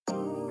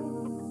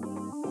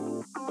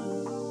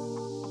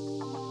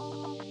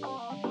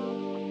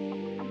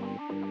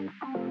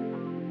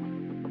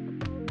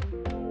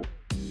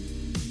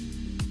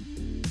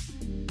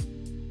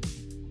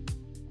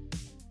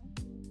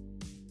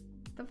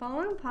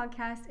following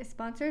podcast is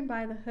sponsored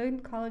by the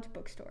Hood College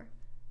Bookstore.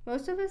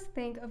 Most of us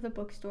think of the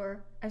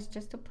bookstore as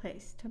just a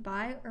place to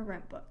buy or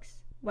rent books.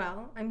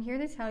 Well, I'm here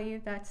to tell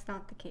you that's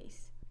not the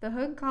case. The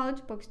Hood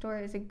College Bookstore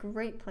is a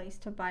great place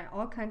to buy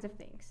all kinds of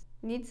things.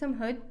 Need some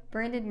Hood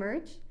branded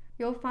merch?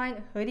 You'll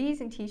find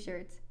hoodies and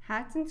t-shirts,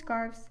 hats and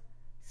scarves,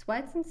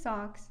 sweats and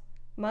socks,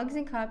 mugs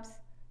and cups.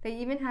 They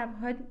even have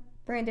Hood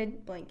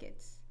branded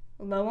blankets.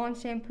 Low on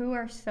shampoo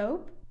or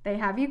soap? They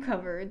have you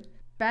covered.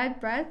 Bad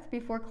breath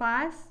before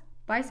class?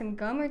 Buy some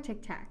gum or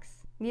Tic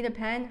Tacs. Need a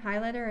pen,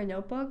 highlighter, or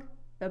notebook?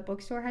 The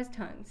bookstore has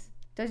tons.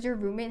 Does your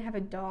roommate have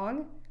a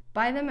dog?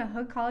 Buy them a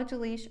Hood College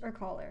leash or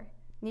collar.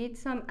 Need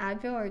some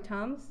Advil or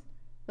Tums?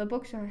 The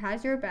bookstore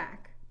has your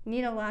back.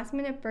 Need a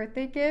last-minute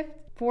birthday gift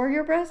for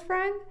your best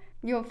friend?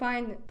 You'll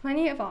find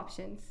plenty of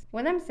options.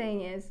 What I'm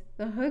saying is,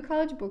 the Hood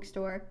College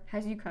Bookstore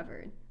has you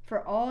covered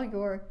for all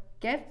your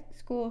gift,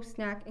 school,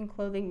 snack, and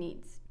clothing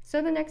needs.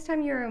 So the next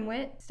time you're in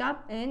WIT,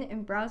 stop in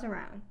and browse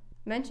around.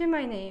 Mention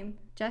my name,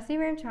 Jessie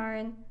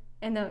Ramcharran,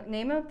 and the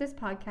name of this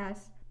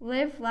podcast,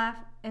 Live, Laugh,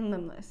 and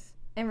Limbless,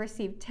 and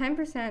receive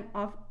 10%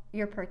 off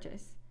your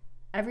purchase.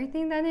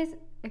 Everything that is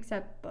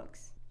except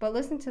books. But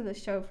listen to the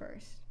show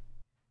first.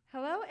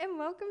 Hello and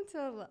welcome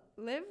to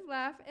Live,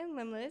 Laugh, and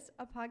Limbless,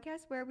 a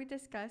podcast where we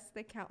discuss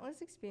the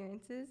countless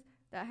experiences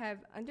that I have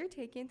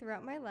undertaken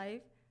throughout my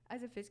life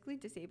as a physically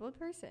disabled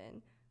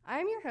person. I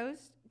am your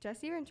host,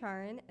 Jessie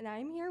Ramcharran, and I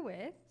am here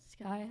with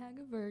Sky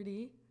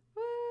Hagaverdi.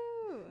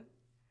 Woo!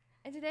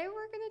 And today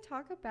we're going to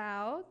talk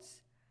about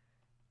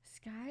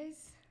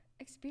Sky's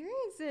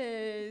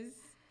experiences.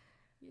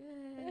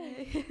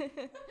 Yay!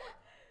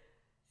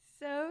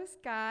 So,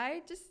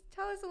 Sky, just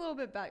tell us a little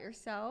bit about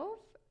yourself.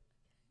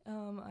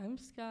 I'm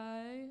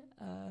Sky.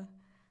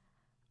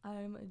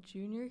 I'm a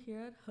junior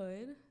here at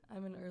Hood.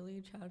 I'm an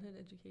early childhood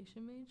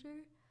education major.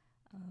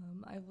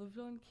 I've lived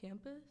on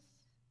campus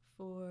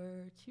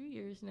for 2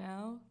 years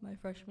now. My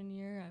freshman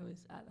year, I was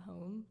at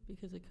home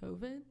because of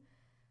COVID.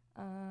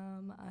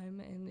 I'm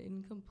an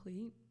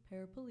incomplete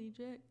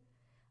paraplegic.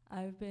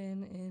 I've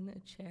been in a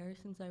chair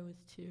since I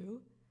was 2.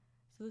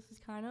 So this is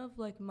kind of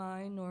like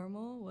my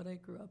normal, what I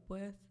grew up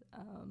with.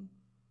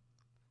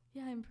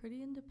 I'm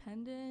pretty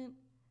independent.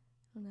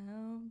 I don't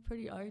know, I'm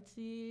pretty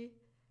artsy.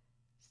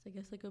 Just I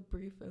guess like a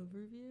brief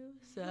overview.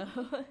 So,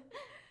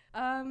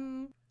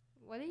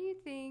 what do you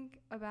think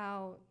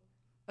about?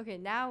 Okay,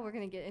 now we're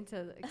gonna get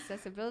into the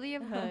accessibility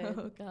of Hood.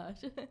 Oh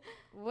gosh.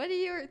 What are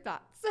your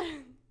thoughts?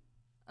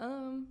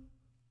 I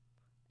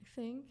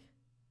think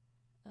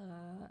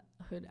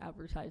Hood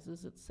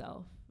advertises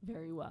itself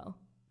very well.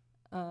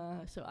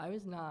 So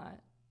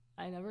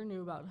I never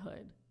knew about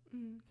Hood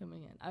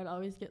coming in. I'd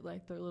always get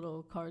like their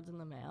little cards in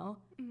the mail,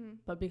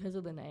 but because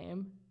of the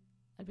name,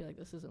 I'd be like,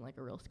 this isn't like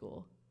a real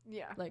school.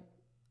 Yeah. Like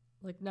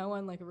no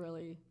one like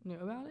really knew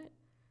about it.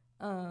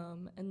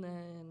 And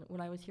then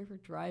when I was here for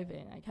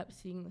driving, I kept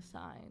seeing the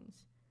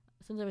signs.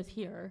 Since I was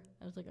here,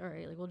 I was like, all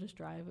right, like we'll just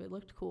drive. It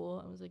looked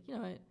cool. I was like, you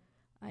know what?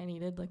 I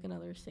needed like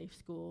another safe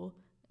school.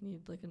 I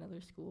needed like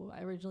another school.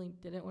 I originally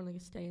didn't want to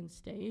stay in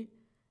state,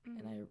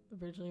 and I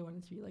originally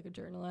wanted to be like a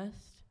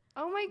journalist.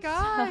 Oh my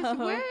gosh,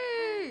 So,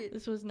 wait!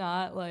 This was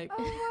not like,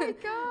 Oh my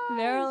gosh!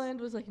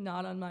 Maryland was like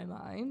not on my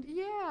mind.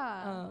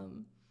 Yeah.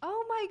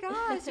 Oh my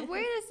gosh,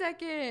 wait a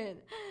second.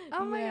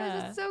 Oh my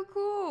gosh, that's so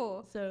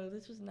cool. So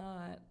this was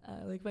not,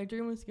 like my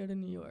dream was to go to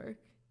New York.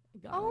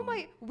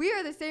 We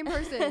are the same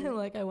person.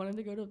 Like I wanted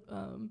to go to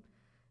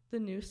the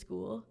new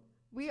school.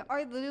 We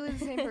are literally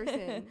the same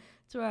person.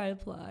 That's where I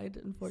applied.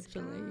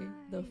 Unfortunately,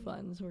 the Sky.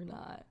 funds were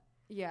not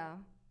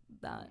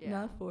not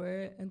enough for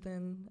it. And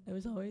then it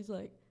was always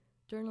like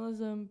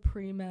journalism,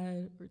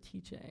 pre-med, or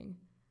teaching.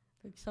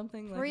 Like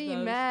something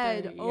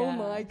pre-med. like those 3. Oh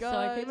my gosh. So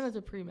I came in as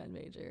a pre-med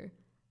major.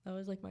 That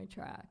was like my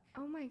track.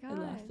 Oh my gosh. It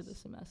lasted a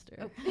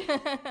semester.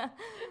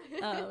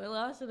 Oh. It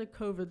lasted a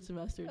COVID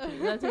semester too.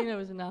 That thing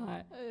was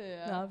not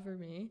for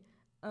me.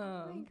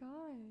 Oh my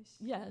gosh.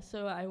 Yeah,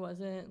 so I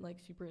wasn't like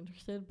super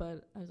interested,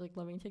 but I was like,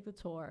 let me take the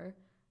tour.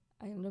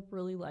 I ended up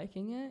really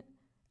liking it.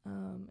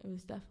 It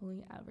was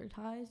definitely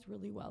advertised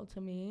really well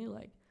to me.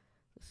 Like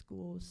the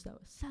school was so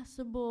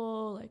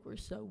accessible, like we're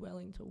so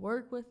willing to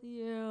work with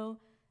you.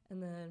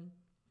 And then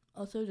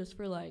also just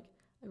for like,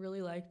 I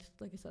really liked,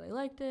 like I said, I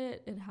liked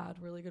it. It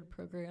had really good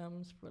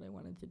programs for what I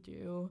wanted to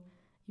do,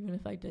 even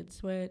if I did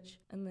switch.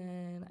 And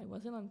then I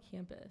wasn't on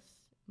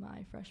campus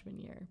my freshman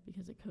year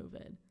because of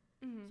COVID.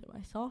 So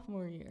my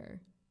sophomore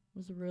year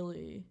was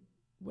really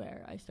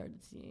where I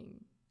started seeing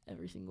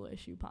every single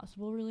issue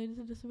possible related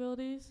to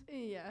disabilities.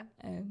 Yeah.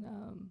 And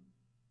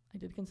I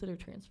did consider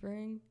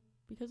transferring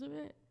because of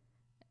it.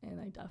 And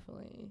I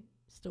definitely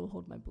still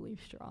hold my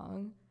belief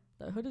strong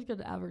that Hood is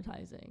good at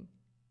advertising.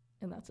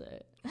 And that's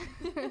it.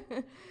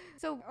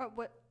 So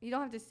what, you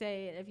don't have to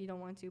say it if you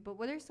don't want to, but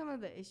what are some of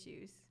the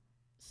issues?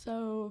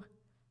 So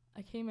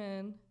I came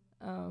in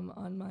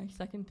on my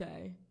second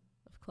day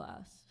of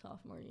class,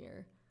 sophomore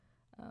year.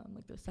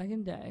 Like the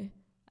second day,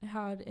 I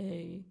had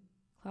a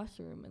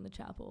classroom in the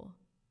chapel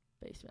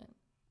basement.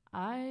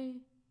 Like I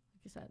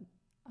said,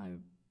 I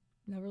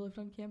never lived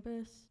on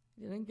campus.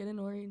 I didn't get an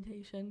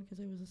orientation because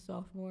I was a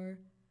sophomore.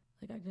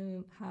 Like, I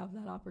didn't have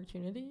that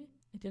opportunity.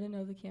 I didn't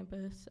know the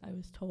campus. I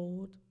was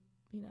told,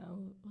 you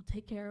know, we'll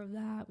take care of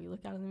that. We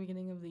look out in the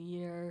beginning of the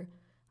year.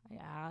 I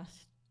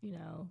asked, you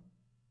know,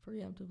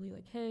 preemptively,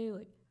 like, hey,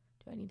 like,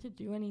 do I need to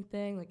do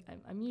anything? Like,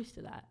 I'm used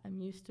to that. I'm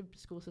used to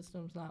school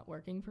systems not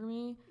working for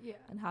me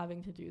and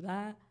having to do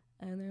that.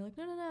 And they're like,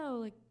 no,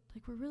 like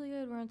we're really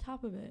good. We're on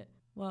top of it.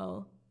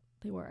 Well,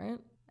 they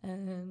weren't.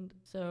 And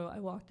so I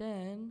walked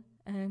in,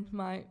 and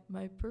my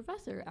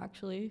professor,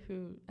 actually,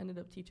 who ended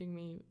up teaching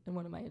me in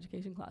one of my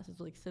education classes,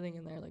 like sitting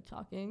in there, like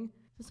talking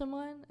to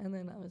someone. And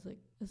then I was like,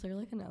 is there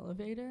like an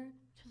elevator?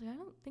 She's like, I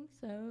don't think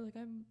so. Like,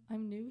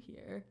 I'm new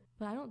here,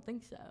 but I don't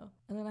think so.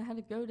 And then I had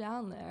to go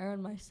down there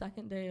on my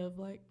second day of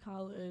like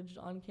college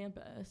on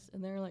campus,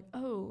 and they were like,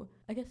 oh,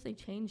 I guess they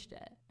changed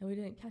it and we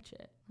didn't catch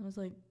it. I was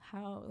like,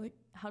 how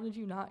did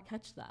you not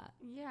catch that?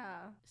 Yeah.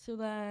 So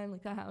then,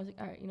 like, that, I was like,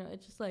 all right, you know,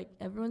 it's just like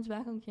everyone's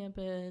back on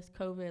campus,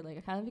 COVID, like,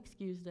 I kind of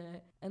excused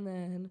it. And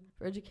then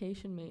for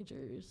education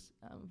majors,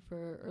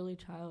 for early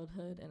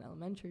childhood and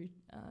elementary,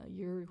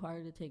 you're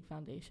required to take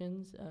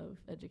foundations of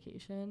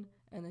education,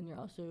 and then you're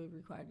also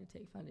required to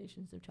take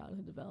foundations of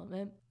childhood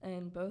development.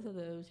 And both of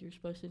those, you're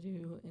supposed to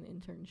do an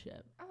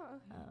internship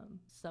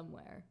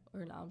somewhere,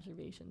 or an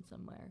observation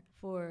somewhere.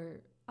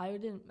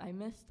 I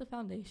missed the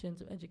foundations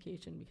of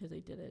education because I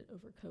did it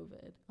over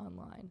COVID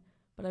online.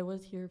 But I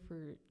was here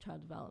for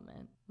child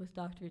development with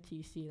Dr.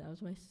 TC. That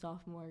was my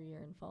sophomore year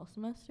in fall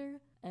semester.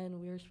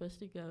 And we were supposed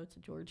to go to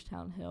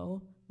Georgetown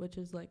Hill, which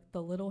is like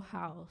the little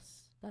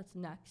house that's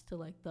next to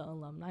like the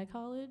alumni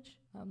college.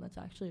 That's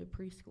actually a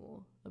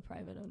preschool, a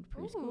private owned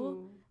preschool.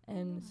 Ooh.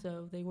 And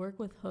so they work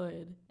with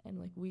Hood, and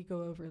like we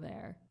go over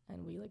there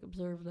and we like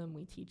observe them,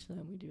 we teach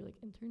them, we do like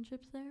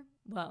internships there.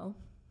 Well,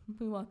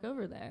 we walk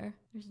over there,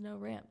 there's no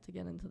ramp to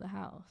get into the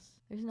house.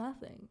 There's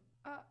nothing.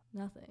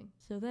 Nothing.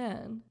 So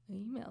then I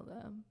email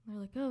them. They're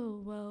like,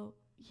 oh, well,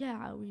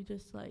 yeah, we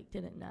just like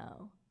didn't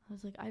know. I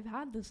was like, I've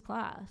had this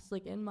class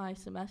like in my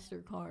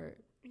semester card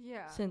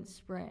since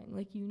spring.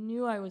 Like, you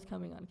knew I was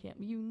coming on camp.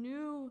 You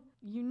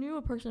knew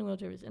a person in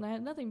wheelchairs, and I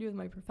had nothing to do with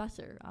my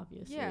professor,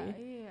 obviously.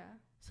 Yeah.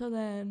 So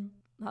then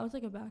that was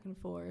like a back and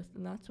forth,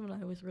 and that's when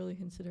I was really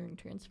considering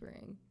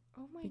transferring.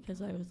 Oh my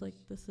because gosh. I was like,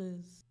 this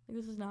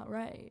is not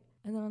right.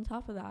 And then on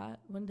top of that,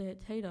 one day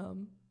at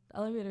Tatum, the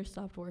elevator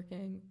stopped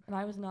working, and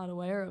I was not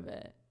aware of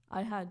it.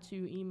 I had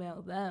to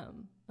email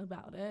them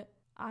about it.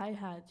 I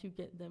had to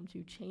get them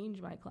to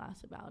change my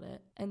class about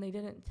it, and they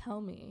didn't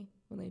tell me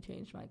when they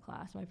changed my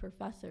class. My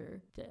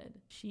professor did.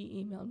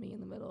 She emailed me in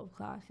the middle of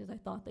class because I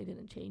thought they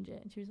didn't change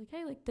it, and she was like,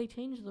 hey, like, they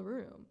changed the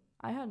room.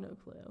 I had no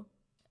clue.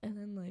 And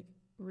then, like,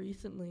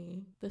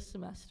 recently this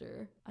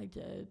semester, I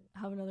did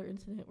have another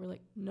incident where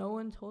like no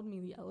one told me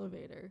the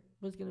elevator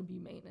was going to be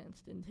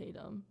maintenanced in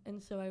Tatum.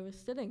 And so I was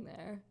sitting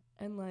there,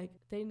 and like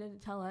they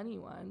didn't tell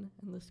anyone,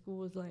 and the school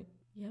was like,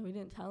 yeah, we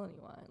didn't tell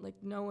anyone. Like,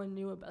 no one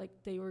knew about, like,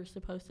 they were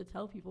supposed to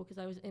tell people because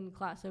I was in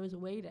class, I was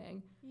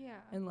waiting.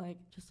 Yeah. And like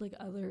just like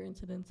other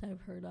incidents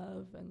I've heard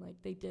of, and like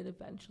they did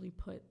eventually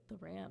put the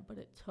ramp, but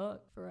it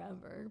took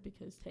forever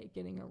because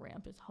getting a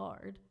ramp is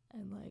hard.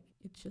 And like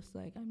it's just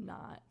like I'm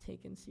not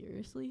taken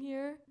seriously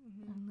here.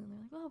 Mm-hmm. And then they're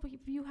like, oh, but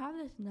you have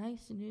this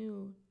nice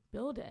new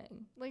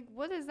building. Like,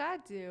 what does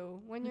that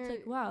do when It's you're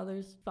like, wow,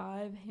 there's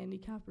 5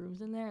 handicap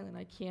rooms in there, and then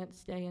I can't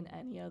stay in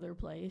any other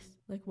place.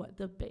 Like, what,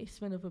 the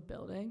basement of a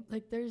building?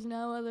 Like, there's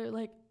no other,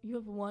 like, you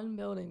have one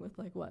building with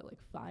like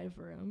 5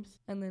 rooms,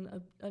 and then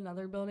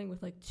another building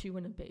with like 2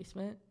 in a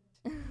basement.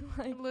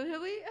 Like,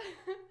 literally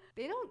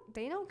they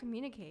don't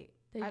communicate.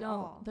 they at don't.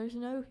 all. There's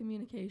no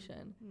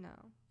communication. No.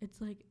 It's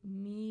like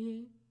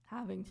me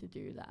having to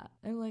do that.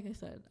 And like I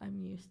said, I'm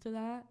used to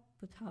that.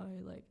 That's how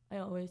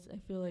I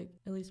feel like,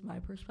 at least my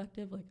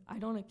perspective, like, I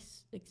don't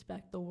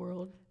expect the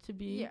world to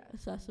be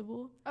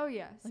accessible. Oh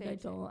yeah,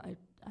 like,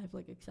 I've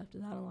like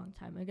accepted that a long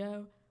time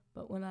ago.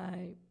 But when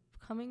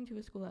coming to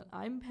a school that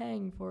I'm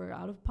paying for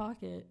out of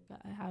pocket,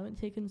 I haven't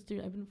taken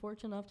I've been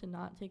fortunate enough to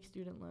not take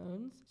student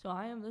loans. So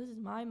this is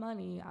my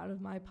money out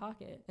of my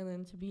pocket. And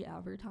then to be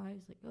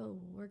advertised like, oh,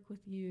 we'll work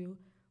with you,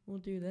 we'll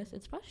do this.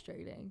 It's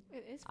frustrating.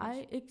 It is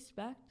frustrating. I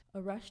expect a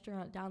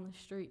restaurant down the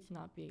street to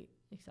not be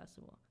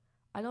accessible.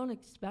 I don't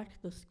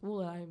expect the school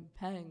that I'm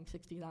paying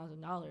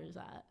 $60,000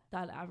 at,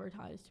 that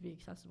advertised, to be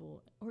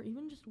accessible or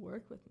even just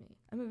work with me.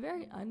 I'm a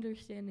very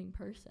understanding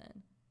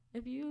person.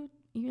 If you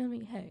email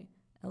me, hey,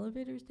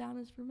 elevators down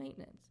is for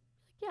maintenance,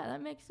 like, yeah,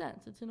 that makes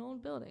sense. It's an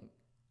old building.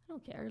 I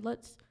don't care.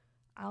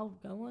 I'll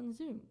go on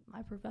Zoom.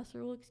 My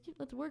professor will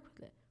let's work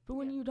with it. But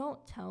when you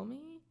don't tell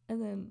me and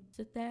then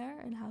sit there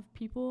and have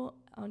people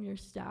on your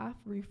staff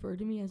refer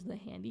to me as the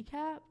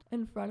handicapped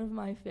in front of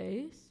my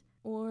face,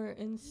 or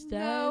instead,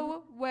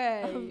 no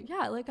way.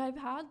 Like, I've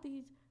had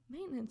these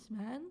maintenance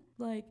men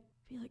like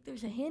be like,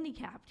 there's a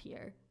handicapped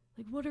here.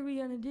 Like, what are we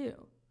gonna do?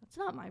 That's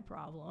not my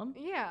problem.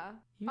 Yeah.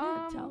 You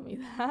didn't tell me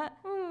that.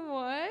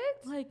 What?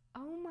 Like,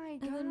 oh my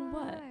gosh. And then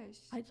what?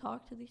 I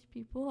talked to these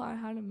people. I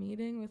had a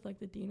meeting with like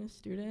the dean of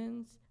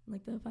students and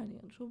like the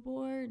financial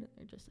board.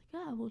 They're just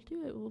like, yeah, we'll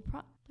do it.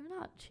 They're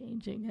not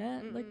changing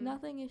it. Mm-mm. Like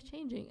nothing is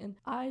changing. And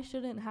I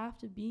shouldn't have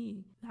to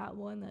be that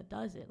one that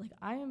does it. Like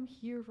I am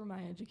here for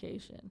my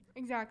education.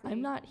 Exactly.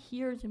 I'm not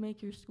here to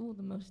make your school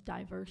the most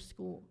diverse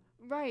school.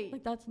 Right.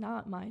 Like that's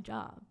not my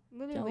job.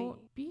 Literally.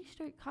 Don't be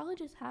straight.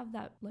 Colleges have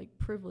that like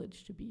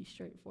privilege to be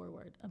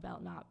straightforward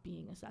about not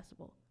being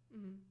accessible.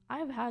 Mm-hmm.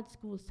 I've had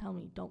schools tell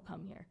me, don't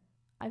come here.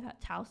 I've had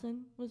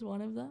Towson was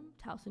one of them.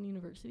 Towson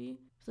University.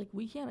 It's like,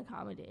 we can't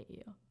accommodate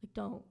you. Like,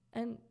 don't.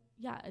 And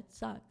yeah, it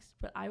sucks.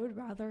 But I would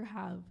rather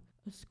have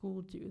a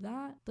school do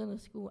that than a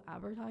school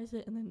advertise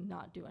it and then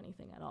not do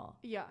anything at all.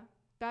 Yeah.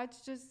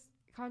 That's just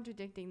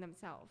contradicting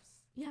themselves.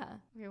 Yeah.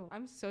 Okay, well,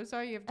 I'm so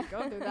sorry you have to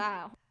go through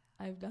that.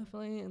 I've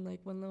definitely, and like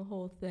when the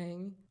whole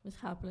thing was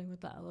happening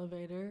with the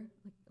elevator,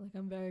 like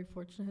I'm very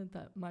fortunate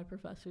that my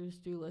professors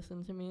do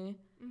listen to me.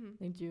 Mm-hmm.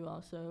 They do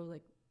also,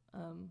 like,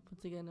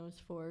 once again, it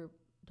was for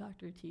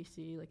Dr.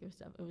 TC, like it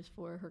was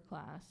for her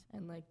class,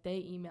 and like they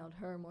emailed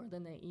her more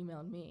than they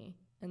emailed me.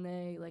 And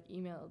they like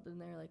emailed and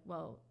they're like,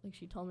 well, like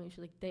she told me, she's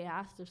like, they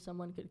asked if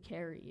someone could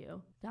carry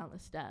you down the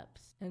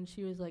steps. And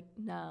she was like,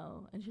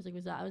 no. And she's like,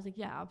 was that? I was like,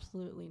 yeah,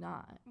 absolutely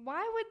not.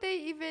 Why would they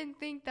even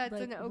think that's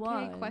Like, an okay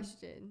one,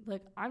 question?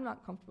 Like, I'm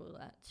not comfortable with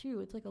that.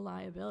 Two, it's like a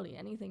liability.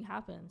 Anything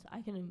happens,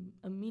 I can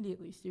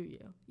immediately sue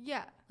you.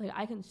 Yeah. Like,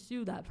 I can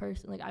sue that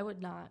person. Like, I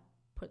would not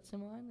put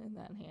someone in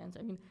that hands.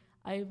 I mean,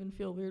 I even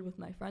feel weird with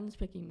my friends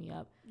picking me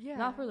up. Yeah.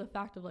 Not for the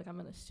fact of, like, I'm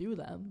going to sue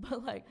them,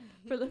 but, like,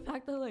 for the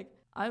fact that, like,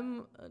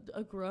 I'm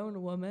a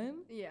grown woman.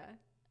 Yeah.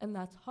 And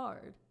that's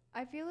hard.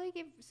 I feel like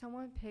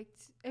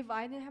if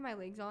I didn't have my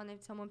legs on,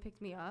 if someone picked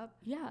me up,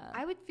 Yeah.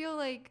 I would feel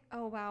like,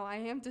 oh, wow, I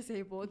am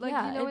disabled. Like,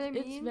 yeah, you know what I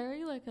mean? It's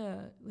very, like,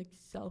 a, like,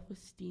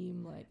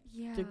 self-esteem, like,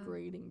 yeah.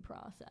 degrading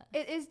process.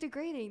 It is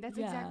degrading. That's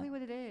Yeah. exactly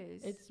what it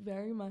is. It's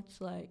very much,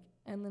 like,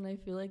 and then I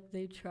feel like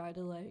they try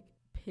to, like,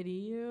 pity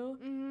you.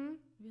 Mm-hmm.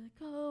 Be like,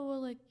 oh,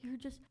 well, like,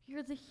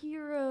 you're the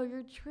hero,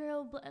 you're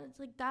trailblazer. And it's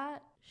like,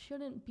 that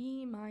shouldn't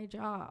be my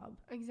job.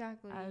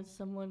 Exactly. As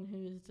someone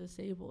who's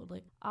disabled.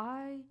 Like,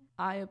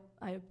 I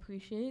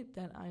appreciate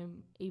that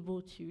I'm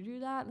able to do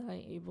that,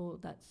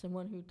 that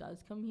someone who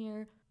does come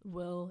here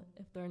will,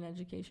 if they're an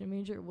education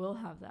major, will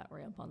have that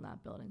ramp on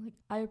that building. Like,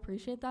 I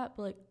appreciate that,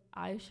 but, like,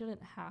 I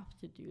shouldn't have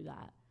to do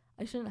that.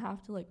 I shouldn't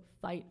have to, like,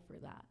 fight for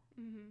that.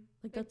 Mm-hmm.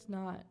 Like, that's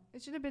not.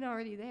 It should have been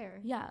already there.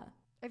 Yeah.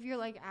 If you're,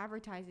 like,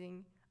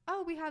 advertising,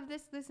 oh, we have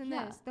this, this, and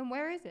Yeah. this, then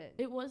where is it?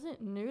 It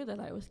wasn't new that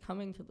I was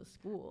coming to the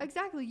school.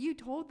 Exactly. You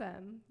told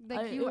them.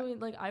 Like,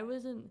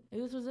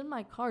 This was in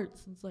my cart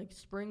since, like,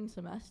 spring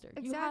semester.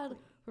 Exactly. You had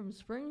from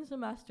spring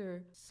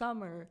semester,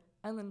 summer,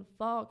 and then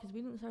fall, because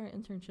we didn't start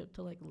an internship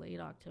till, like, late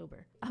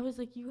October. I was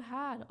like, you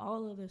had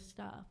all of this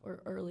stuff,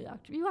 or early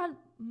October. You had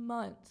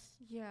months.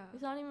 Yeah.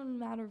 It's not even a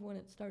matter of when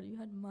it started. You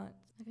had months.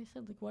 Like I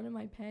said, like, what am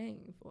I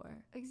paying for?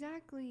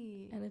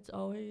 Exactly. And it's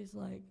always,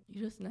 like,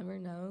 you just never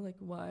know, like,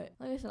 what.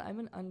 Like I said, I'm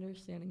an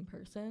understanding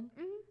person.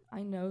 Mm-hmm.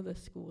 I know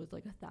this school is,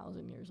 like,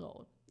 1,000 years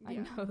old. Yeah. I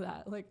know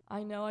that. Like,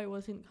 I know I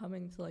wasn't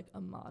coming to, like,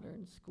 a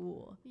modern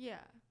school.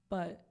 Yeah.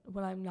 But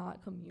when I'm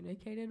not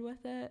communicated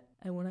with it,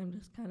 and when I'm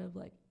just kind of,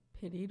 like,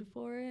 pitied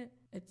for it,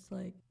 it's,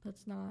 like,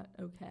 that's not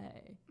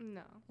okay.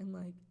 No. And,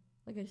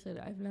 like I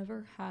said, I've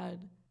never had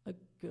a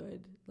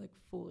good, like,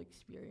 full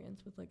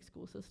experience with, like,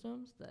 school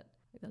systems that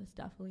is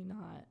definitely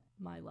not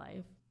my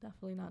life.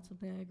 Definitely not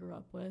something I grew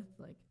up with.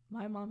 Like,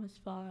 my mom has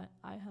fought.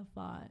 I have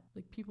fought.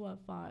 Like, people have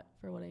fought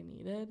for what I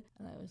needed.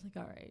 And I was like,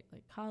 all right,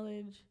 like,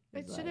 college.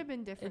 It should have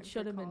been different. It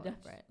should have been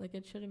different. Like,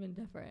 it should have been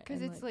different.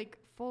 Because it's, like,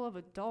 full of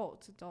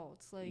adults.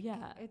 Like,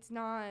 yeah. It's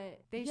not,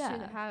 they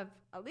should have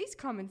at least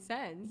common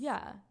sense.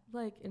 Yeah.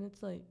 Like, and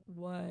it's like,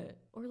 what?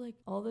 Or, like,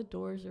 all the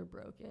doors are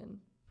broken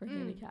for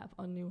handicap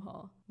on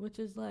Newhall, which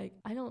is, like,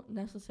 I don't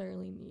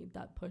necessarily need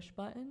that push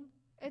button.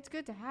 It's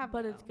good to have,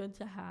 but though. it's good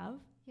to have.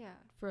 Yeah.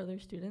 For other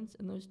students,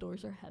 and those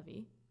doors are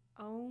heavy.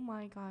 Oh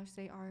my gosh,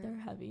 they are. They're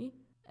heavy.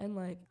 And,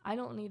 like, I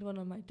don't need one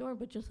on my door,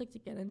 but just, like, to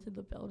get into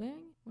the building,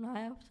 when I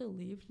have to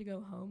leave to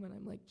go home and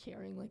I'm, like,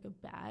 carrying, like, a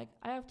bag,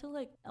 I have to,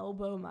 like,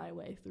 elbow my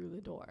way through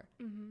the door.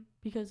 Mm-hmm.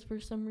 Because for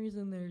some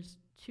reason there's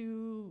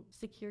 2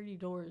 security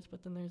doors,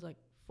 but then there's, like,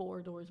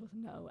 4 doors with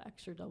no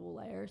extra double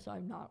layer, so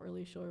I'm not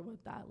really sure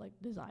what that, like,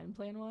 design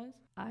plan was.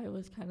 I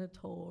was kind of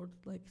told,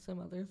 like, some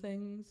other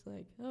things,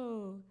 like,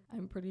 oh,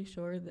 I'm pretty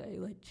sure they,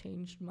 like,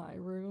 changed my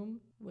room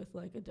with,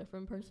 like, a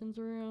different person's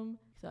room.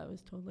 So I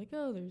was told, like,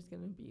 oh, there's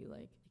gonna be,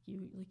 like,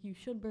 you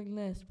should bring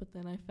this, but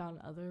then I found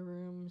other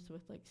rooms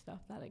with, like, stuff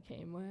that it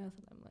came with,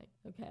 and I'm like,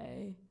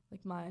 okay.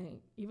 Like,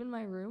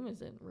 my room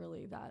isn't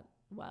really that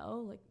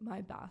well. Like,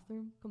 my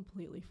bathroom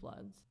completely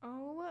floods.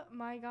 Oh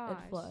my gosh.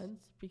 It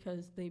floods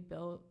because they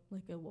built,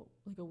 like,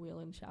 a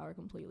wheel-in shower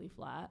completely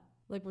flat.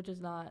 Like, which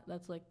is not,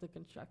 that's, like, the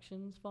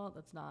construction's fault.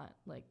 That's not,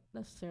 like,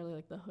 necessarily,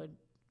 like, the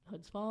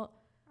hood's fault.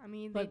 I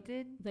mean, but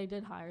they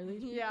did hire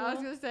these people. Yeah, I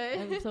was gonna say.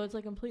 And so it's,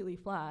 like, completely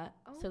flat.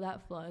 Oh. So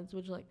that floods,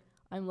 which, like,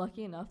 I'm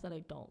lucky enough that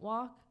I don't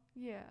walk.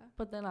 Yeah.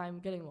 But then I'm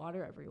getting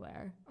water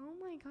everywhere. Oh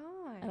my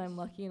gosh. And And I'm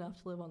lucky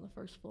enough to live on the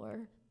first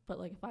floor. But,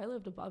 like, if I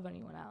lived above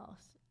anyone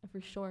else, I for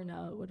sure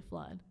know it would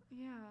flood.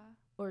 Yeah.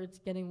 Or it's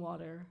getting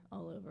water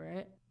all over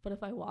it. But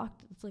if I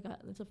walked, it's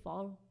a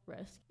fall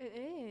risk. It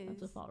is.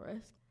 That's a fall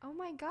risk. Oh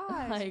my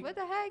gosh. Like, what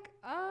the heck?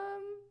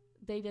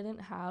 They didn't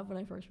have, when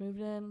I first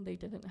moved in, they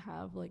didn't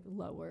have, like,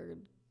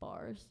 lowered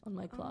bars on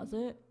my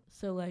closet.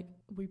 So, like,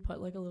 we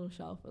put, like, a little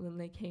shelf, and then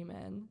they came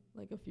in,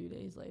 like, a few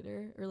days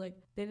later. Or, like,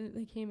 they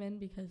came in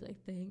because I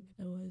think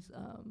it was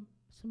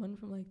someone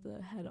from, like,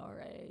 the head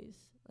RAs,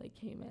 like,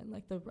 came in,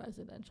 like, the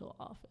residential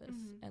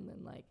office. And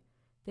then, like,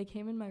 they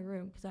came in my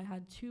room because I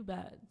had 2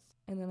 beds.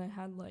 And then I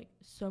had, like,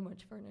 so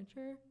much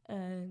furniture.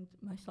 And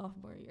my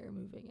sophomore year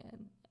moving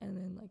in. And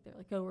then, like, they're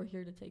like, oh, we're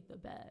here to take the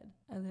bed.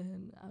 And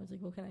then I was like,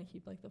 well, can I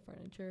keep, like, the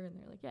furniture? And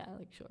they're like, yeah,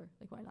 like, sure.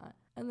 Like, why not?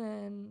 And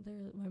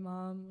then my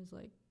mom was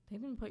like, they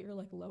didn't put your,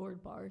 like,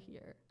 lowered bar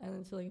here. And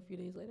then so, like, a few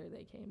days later,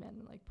 they came in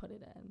and, like, put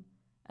it in.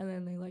 And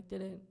then they, like,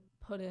 didn't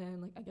put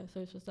in, like, I guess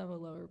they're supposed to have a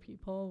lower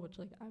peephole, which,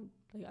 like,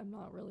 I'm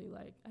not really,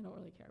 like, I don't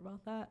really care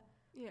about that.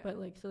 Yeah. But,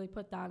 like, so they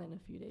put that in a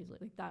few days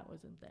later. Like, that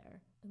wasn't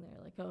there. And they're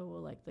like, oh,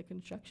 well, like, the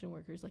construction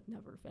workers, like,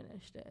 never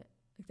finished it.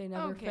 Like, they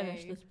never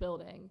finished this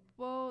building.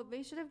 Well,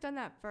 they should have done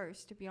that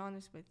first, to be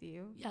honest with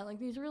you. Yeah, like,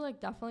 these were,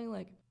 like, definitely,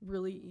 like,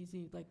 really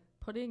easy. Like,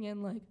 putting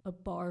in, like, a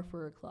bar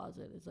for a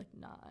closet is, like,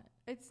 not.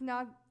 It's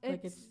not.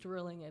 Like, it's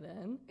drilling it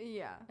in.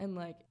 Yeah. And,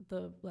 like,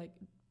 the, like,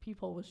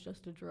 peephole was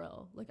just a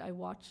drill. Like, I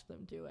watched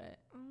them do it.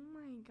 Oh,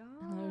 my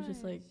God. And I was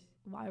just like,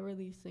 why were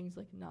these things,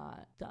 like,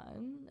 not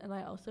done? And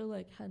I also,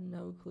 like, had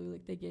no clue.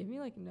 Like, they gave me,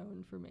 like, no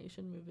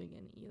information moving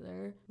in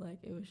either. Like,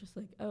 it was just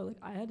like, oh, like,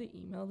 I had to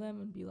email them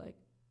and be like,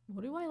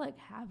 what do I, like,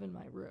 have in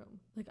my room?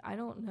 Like, I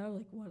don't know,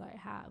 like, what I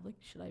have. Like,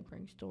 should I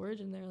bring storage?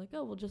 And they're like,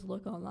 oh, well, just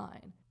look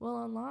online. Well,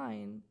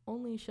 online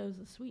only shows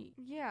the suite.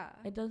 Yeah.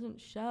 It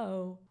doesn't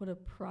show what a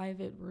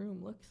private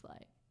room looks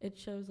like. It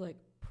shows, like,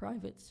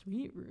 private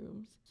suite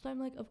rooms. So I'm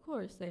like, of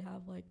course, they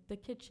have, like, the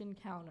kitchen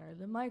counter,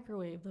 the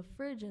microwave, the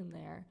fridge in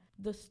there,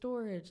 the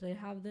storage. They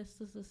have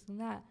this, and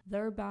that.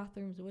 Their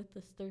bathrooms with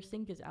this, their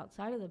sink is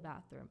outside of the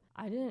bathroom.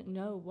 I didn't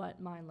know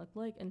what mine looked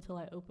like until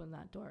I opened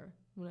that door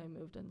when I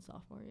moved in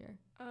sophomore year.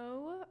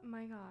 Oh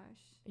my gosh.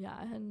 Yeah,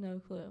 I had no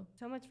clue.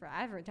 So much for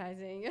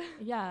advertising.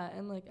 Yeah,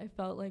 and, like, I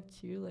felt like,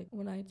 too, like,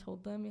 when I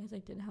told them, because I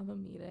did have a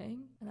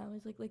meeting, and I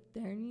was like,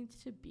 there needs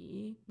to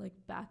be, like,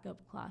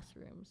 backup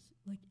classrooms,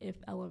 like, if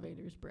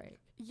elevators break.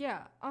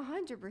 Yeah,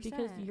 100%.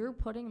 Because you're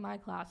putting my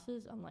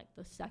classes on, like,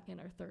 the 2nd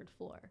or 3rd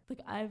floor. Like,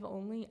 I've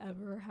only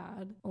ever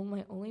had,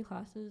 my only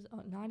classes,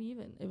 not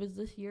even, it was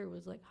this year, it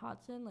was, like,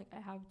 Hodson. Like,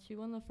 I have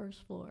 2 on the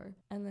 1st floor,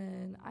 and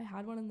then I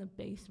had one in the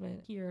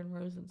basement here in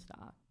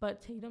Rosenstock. But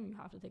Tatum, you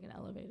have to take an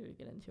elevator to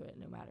get into it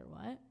no matter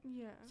what.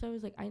 Yeah. So I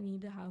was like, I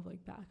need to have,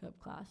 like, backup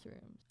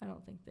classrooms. I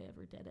don't think they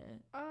ever did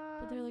it.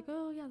 But they're like,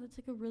 oh, yeah, that's,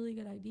 like, a really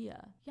good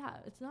idea. Yeah,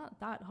 it's not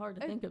that hard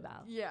to think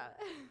about. Yeah.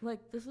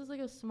 Like, this is,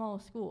 like, a small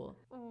school.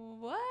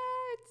 What?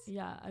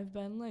 Yeah, I've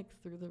been, like,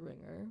 through the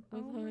ringer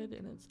with Hood,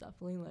 and it's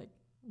definitely, like,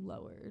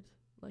 lowered,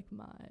 like,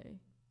 my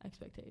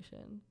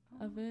expectation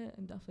of it,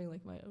 and definitely,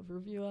 like, my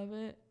overview of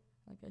it.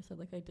 Like I said,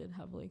 like, I did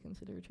heavily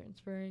consider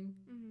transferring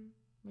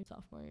my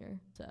sophomore year,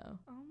 so.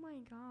 Oh my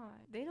God.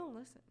 They don't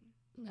listen.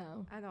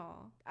 No. At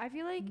all. I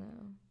feel like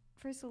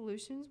for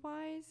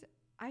solutions-wise,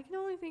 I can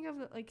only think of,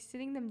 like,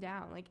 sitting them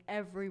down, like,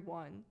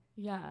 everyone.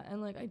 Yeah,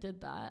 and, like, I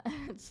did that.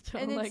 It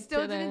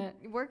still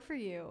didn't work for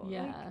you.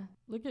 Yeah.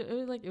 Like, it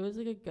was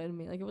like a good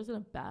meet. Like, it wasn't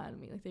a bad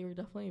meet. Like, they were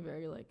definitely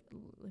very, like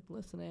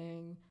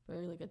listening,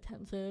 very, like,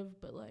 attentive,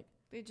 but, like,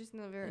 they just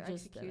never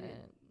executed.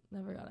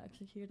 Never got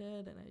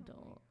executed, and I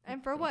don't.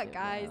 And for what,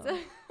 guys? They're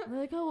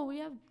like, oh, well, we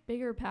have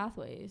bigger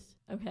pathways.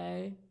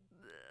 Okay.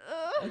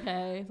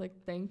 Okay. Like,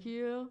 thank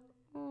you.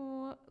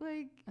 Oh,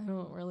 like, I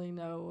don't really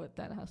know what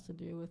that has to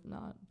do with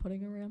not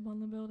putting a ramp on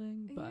the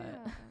building, but.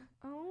 Yeah.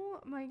 Oh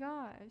my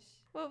gosh.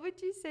 What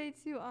would you say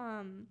to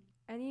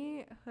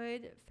any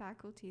Hood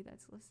faculty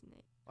that's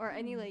listening, or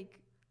any, like,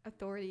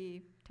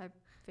 authority type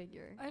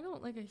figure? I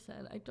don't, like I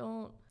said, I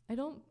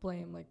don't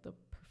blame, like, the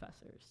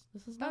professors.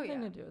 This has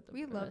nothing to do with the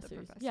professors. We love the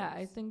professors. Yeah,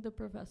 I think the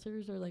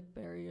professors are, like,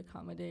 very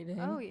accommodating.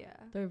 Oh yeah.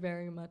 They're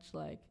very much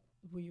like,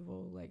 we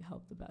will, like,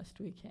 help the best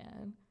we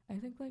can. I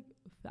think, like,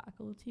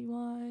 faculty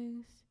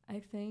wise, I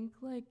think,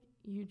 like,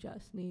 you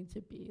just need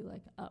to be,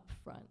 like,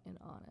 upfront and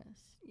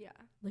honest. Yeah.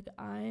 Like,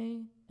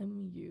 I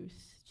am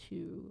used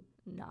to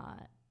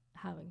not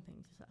having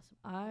things accessible.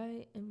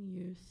 I am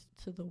used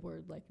to the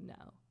word, like, no.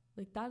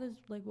 Like, that is,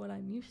 like, what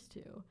I'm used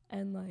to.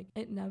 And, like,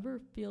 it never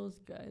feels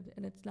good,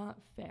 and it's not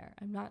fair.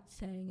 I'm not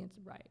saying it's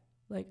right.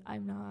 Like,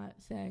 I'm not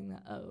saying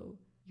that, oh,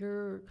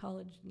 your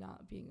college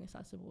not being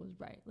accessible is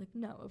right. Like,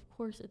 no, of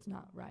course it's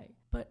not right.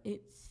 But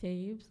it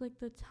saves, like,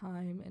 the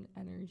time and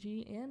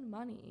energy and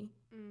money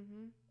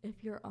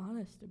if you're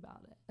honest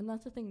about it. And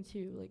that's the thing,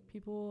 too. Like,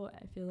 people,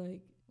 I feel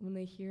like, when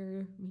they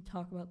hear me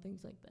talk about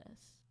things like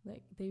this,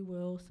 like, they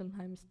will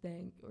sometimes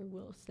think or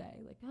will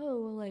say, like,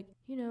 oh, well, like,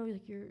 you know,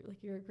 like,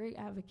 you're a great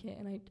advocate.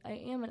 And I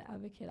am an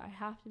advocate. I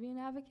have to be an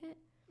advocate.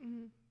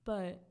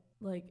 But,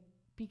 like,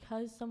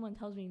 because someone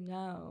tells me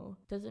no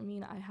doesn't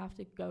mean I have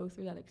to go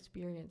through that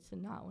experience to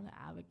not want to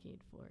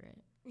advocate for it.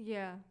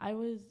 Yeah. I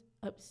was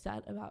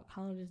upset about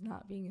colleges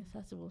not being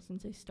accessible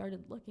since I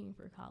started looking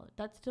for college.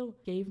 That still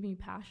gave me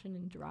passion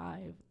and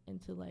drive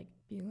into like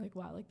being like,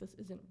 wow, like this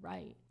isn't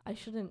right. I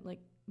shouldn't, like,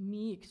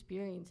 me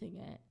experiencing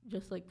it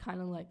just like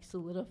kind of like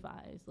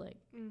solidifies like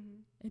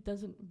it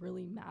doesn't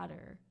really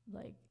matter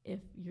like if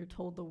you're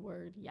told the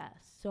word yes.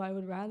 So I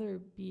would rather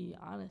be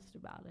honest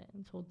about it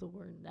and told the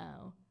word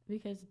no,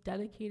 because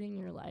dedicating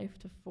your life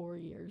to 4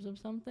 years of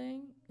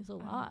something is a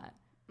lot.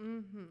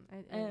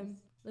 And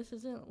this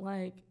isn't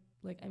like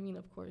I mean,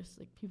 of course,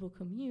 like people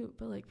commute,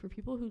 but like for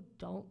people who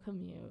don't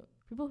commute,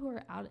 people who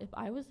are out, if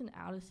I was an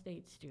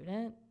out-of-state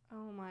student,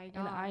 oh my gosh,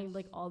 and I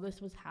like all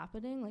this was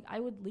happening, like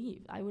I would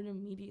leave. I would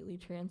immediately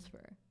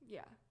transfer.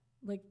 Yeah.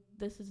 Like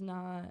this is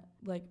not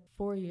like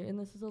 4 years, and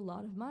this is a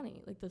lot of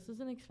money. Like this is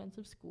an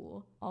expensive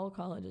school. All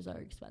colleges are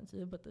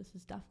expensive, but this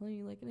is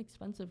definitely like an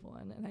expensive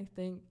one. And I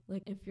think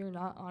like if you're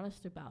not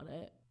honest about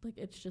it, like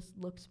it just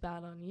looks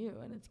bad on you,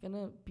 and it's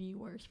gonna be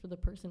worse for the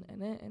person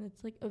in it. And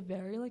it's like a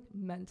very like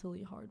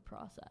mentally hard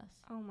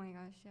process. Oh my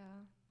gosh, yeah.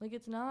 Like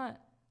it's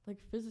not like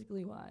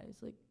physically wise,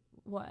 like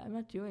what, I'm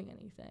not doing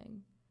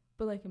anything.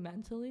 But like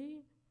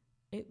mentally,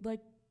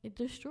 it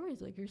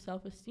destroys like your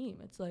self-esteem.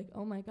 It's like,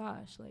 oh my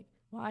gosh, like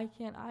why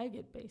can't I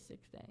get basic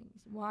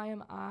things? Why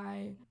am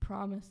I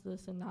promised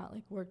this and not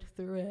like worked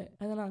through it?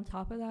 And then on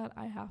top of that,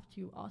 I have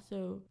to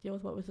also deal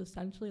with what was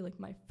essentially like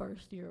my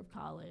first year of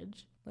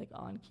college, like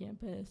on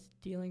campus,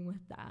 dealing with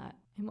that.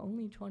 I'm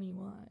only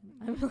 21.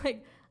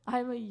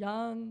 I'm a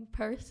young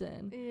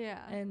person.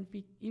 Yeah. And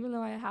even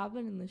though I have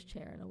been in this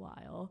chair in a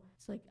while,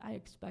 it's like I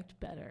expect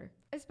better.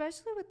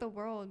 Especially with the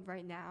world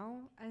right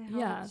now and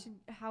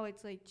how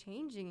it's like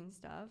changing and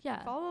stuff.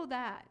 Yeah. Follow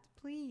that,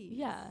 please.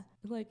 Yeah.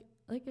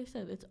 Like I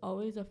said, it's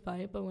always a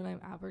fight, but when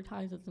I'm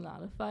advertised it's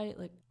not a fight,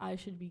 like I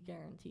should be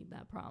guaranteed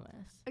that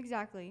promise.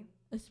 Exactly.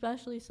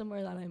 Especially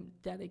somewhere that I'm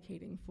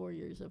dedicating 4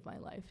 years of my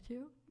life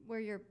to. Where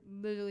you're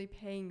literally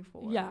paying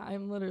for. Yeah,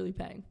 I'm literally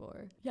paying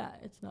for. Yeah,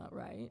 it's not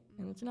right,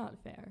 and it's not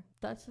fair.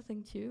 That's the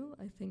thing too.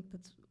 I think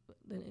that's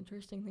the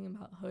interesting thing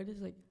about Hood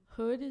is like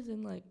Hood is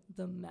in like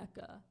the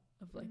mecca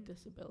of like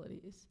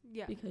disabilities.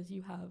 Yeah. Because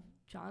you have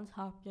Johns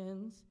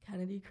Hopkins,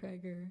 Kennedy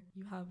Krieger,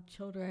 you have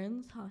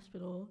Children's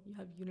Hospital, you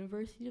have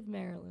University of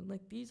Maryland.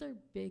 Like these are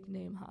big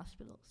name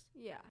hospitals.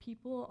 Yeah.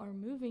 People are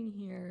moving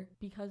here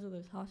because of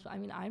those hospitals. I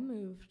mean, I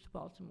moved to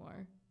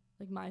Baltimore.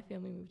 Like my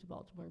family moved to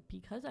Baltimore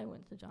because I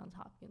went to Johns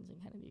Hopkins and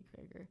Kennedy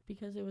Krieger,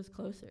 because it was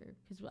closer.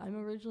 Because I'm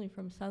originally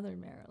from Southern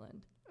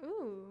Maryland.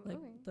 Ooh, like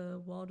okay.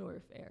 The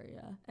Waldorf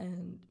area.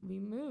 And we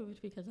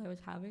moved because I was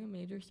having a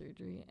major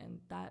surgery, and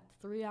that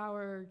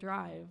 3-hour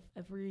drive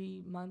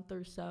every month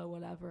or so,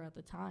 whatever at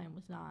the time,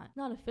 was not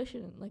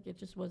efficient. Like it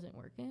just wasn't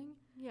working.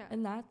 Yeah.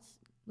 And that's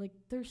like,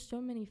 there's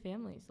so many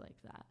families like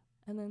that.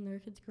 And then their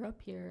kids grew up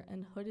here,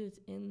 and Hood is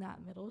in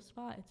that middle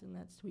spot. It's in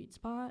that sweet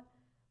spot,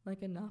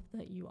 like enough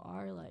that you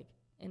are like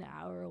an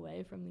hour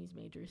away from these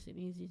major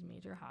cities, these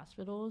major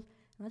hospitals.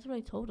 And that's what I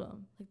told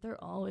them. Like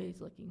they're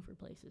always looking for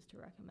places to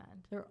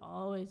recommend. They're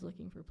always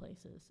looking for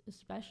places,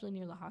 especially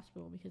near the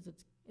hospital, because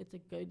it's a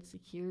good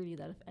security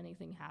that if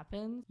anything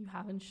happens, you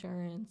have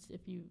insurance.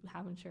 If you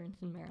have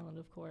insurance in Maryland,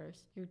 of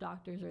course, your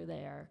doctors are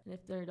there. And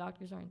if their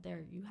doctors aren't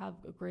there, you have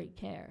a great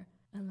care.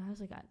 And I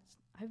was like,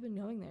 I've been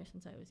going there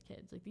since I was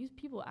kids. Like these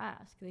people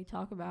ask, they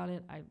talk about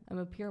it. I'm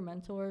a peer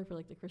mentor for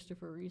like the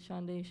Christopher Reeve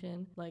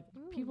Foundation. Like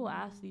people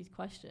ask these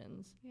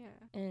questions.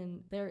 Yeah.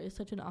 And there is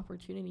such an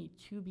opportunity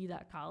to be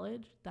that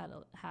college that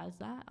has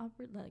that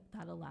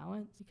that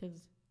allowance,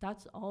 because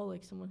that's all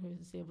like someone who's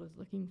disabled is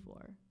looking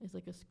for, is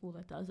like a school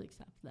that does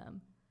accept them.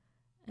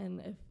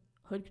 And if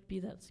Hood could be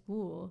that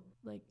school,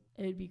 like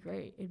it'd be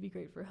great. It'd be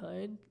great for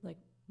Hood, like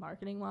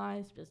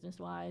marketing-wise,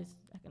 business-wise,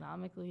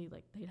 economically.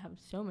 Like they'd have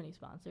so many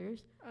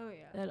sponsors. Oh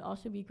yeah. That'd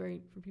also be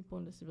great for people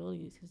with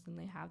disabilities, because then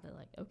they have that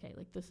like, okay,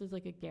 like this is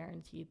like a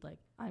guaranteed like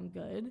I'm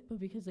good.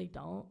 But because they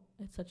don't,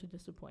 it's such a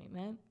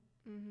disappointment.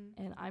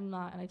 And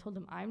I told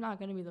them I'm not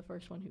going to be the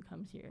first one who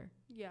comes here.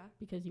 Yeah.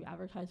 Because you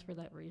advertise for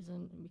that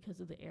reason and because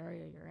of the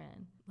area you're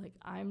in. Like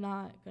I'm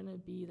not going to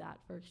be that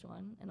first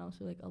one. And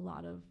also like a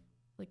lot of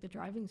like the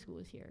driving school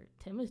is here.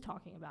 Tim is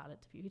talking about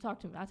it to people. He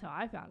talked to me. That's how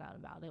I found out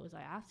about it, was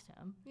I asked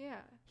him. Yeah.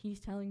 He's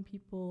telling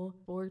people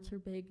sports are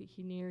big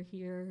near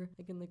here,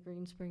 like in the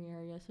Green Spring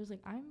area. So it's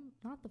like, I'm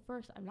not the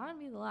first. I'm not going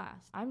to be the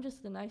last. I'm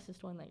just the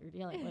nicest one that you're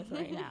dealing with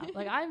right now.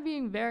 Like I'm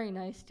being very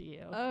nice to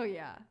you. Oh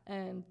yeah.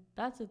 And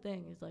that's the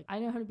thing, is like I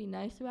know how to be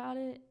nice about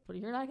it, but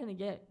you're not going to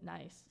get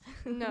nice.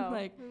 No.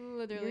 Like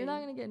literally. You're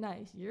not going to get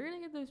nice. You're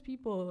going to get those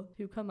people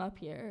who come up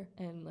here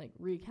and like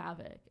wreak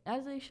havoc,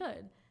 as they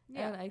should.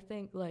 Yeah. And I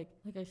think, like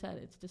I said,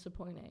 it's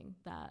disappointing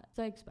that,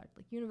 so I expect,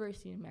 like,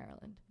 University of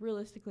Maryland,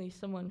 realistically,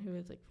 someone who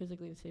is, like,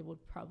 physically disabled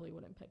probably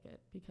wouldn't pick it,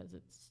 because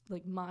it's,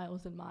 like,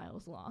 miles and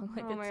miles long.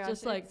 Like, it's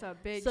just, like,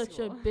 such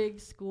a big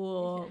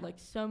school, like,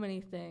 so many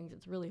things.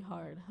 It's really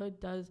hard. Hood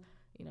does,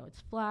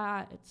 it's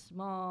flat, it's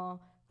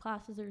small,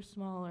 classes are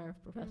smaller,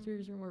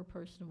 professors are more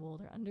personable,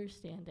 they're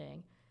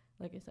understanding.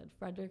 like I said,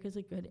 Frederick is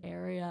a good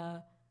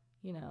area.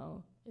 You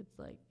know, it's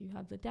like you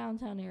have the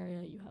downtown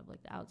area, you have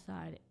like the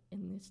outside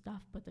and this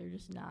stuff, but they're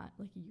just not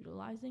like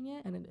utilizing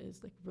it, and it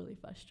is like really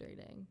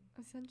frustrating.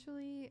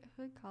 Essentially,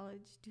 Hood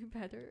College, do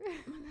better.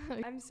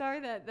 I'm sorry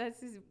that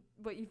this is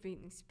what you've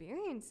been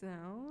experiencing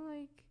though.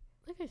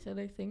 Like I said,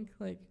 I think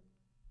like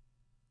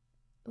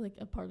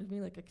a part of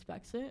me like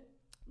expects it.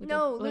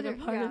 Like a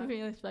part of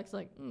me expects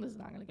like this is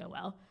not gonna go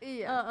well.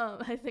 Yeah.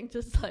 I think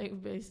just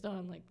like based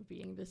on like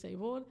being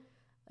disabled,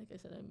 like I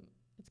said,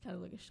 it's kind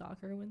of like a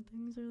shocker when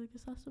things are like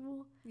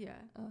accessible. Yeah.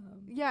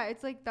 Yeah,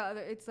 it's like the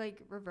other. It's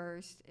like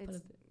reversed. It's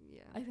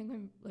yeah. I think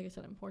I'm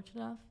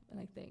fortunate enough, and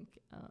I think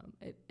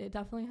it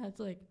definitely has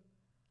like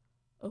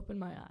opened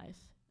my eyes,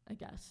 I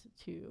guess,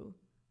 to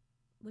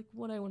like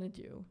what I want to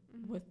do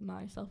with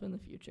myself in the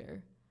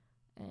future,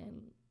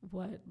 and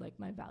what like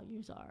my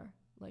values are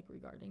like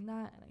regarding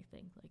that. And I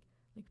think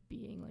like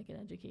being like an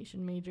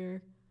education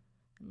major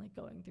and like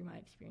going through my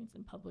experience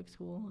in public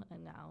school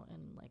and now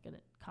in like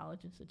a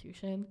college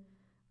institution,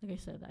 like I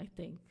said, I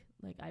think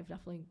like I've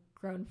definitely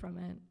grown from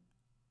it.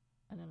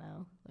 I don't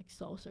know, like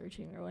soul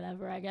searching or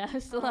whatever, I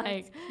guess.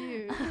 Like, that's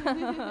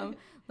cute.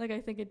 like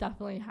I think it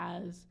definitely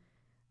has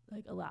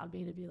like allowed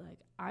me to be like,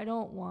 I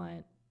don't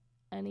want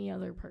any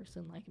other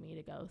person like me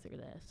to go through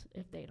this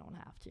if they don't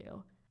have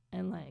to.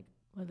 And like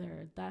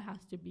whether that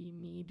has to be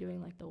me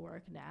doing like the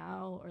work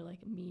now or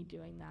like me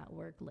doing that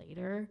work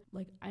later,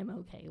 like I'm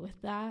okay with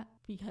that,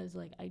 because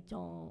like I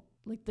don't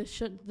like this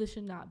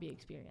should not be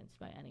experienced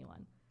by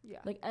anyone. Yeah.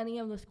 Like any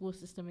of the school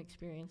system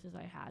experiences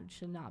I had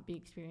should not be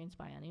experienced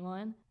by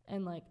anyone.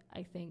 And like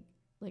I think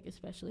like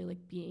especially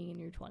like being in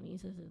your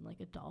 20s as an like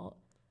adult,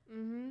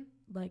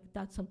 like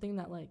that's something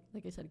that like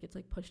I said gets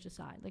like pushed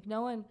aside. Like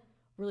no one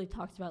really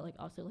talks about like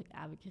also like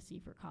advocacy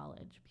for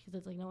college, because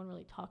it's like no one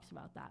really talks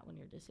about that when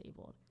you're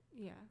disabled.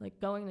 Yeah. Like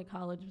going to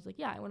college was like,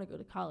 yeah, I want to go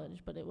to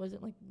college, but it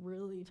wasn't like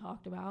really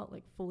talked about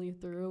like fully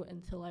through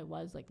until I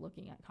was like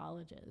looking at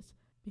colleges,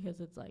 because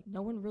it's like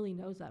no one really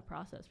knows that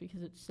process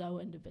because it's so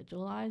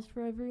individualized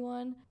for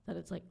everyone that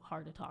it's like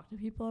hard to talk to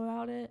people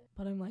about it.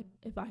 But I'm like,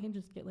 if I can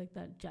just get like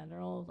that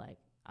general like,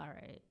 all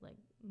right, like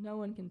no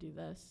one can do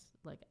this,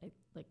 like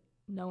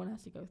no one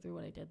has to go through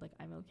what I did, like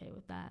I'm okay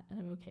with that, and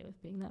I'm okay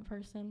with being that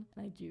person.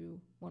 And I do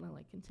want to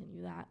like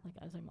continue that like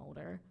as I'm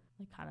older,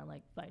 like kind of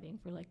like fighting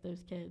for like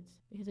those kids,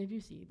 because I do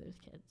see those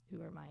kids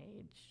who are my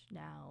age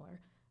now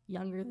or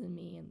younger than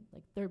me, and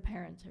like their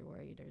parents are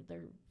worried or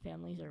their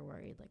families are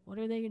worried, like what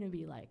are they going to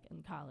be like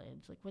in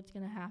college, like what's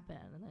going to happen.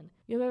 And then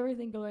you have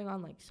everything going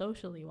on like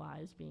socially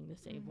wise being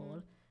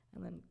disabled,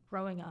 and then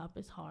growing up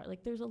is hard.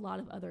 Like there's a lot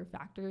of other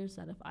factors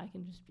that if I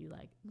can just be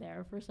like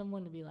there for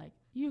someone to be like,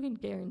 you can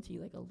guarantee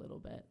like a little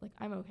bit, like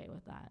I'm okay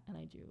with that, and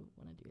I do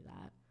want to do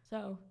that.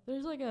 So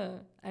there's like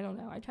I don't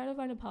know, I try to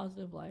find a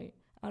positive light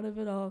out of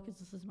it all, because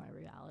this is my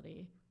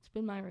reality. It's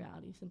been my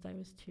reality since I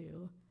was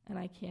 2, and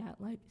I can't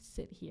like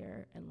sit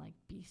here and like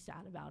be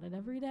sad about it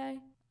every day.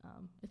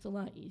 It's a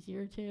lot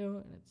easier to,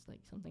 and it's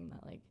like something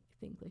that like I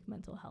think like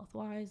mental health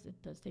wise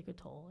it does take a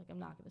toll. Like I'm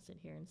not going to sit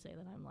here and say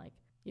that I'm like,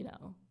 you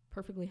know,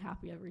 perfectly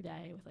happy every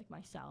day with like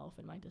myself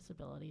and my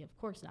disability. Of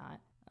course not.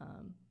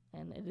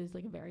 And it is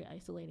like a very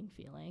isolating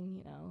feeling,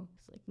 you know.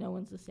 It's like no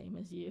one's the same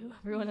as you.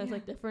 Everyone has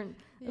like different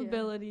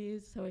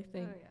abilities. So I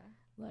think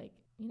like,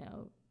 you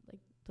know, like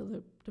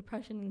the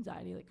depression,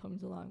 anxiety that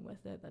comes along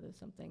with it, that is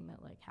something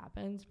that like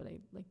happens. But I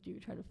like do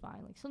try to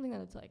find like something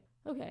that it's like,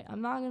 okay,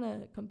 I'm not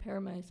gonna compare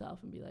myself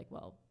and be like,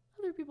 well,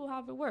 other people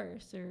have it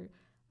worse, or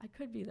I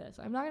could be this.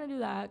 I'm not going to do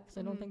that, because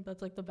I don't think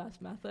that's like the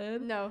best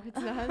method. No, it's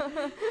not.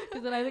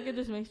 Because then I think it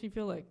just makes me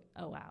feel like,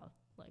 oh wow,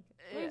 like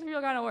it makes me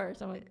feel kind of worse.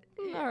 I'm like,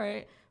 all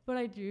right. But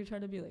I do try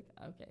to be like,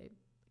 okay,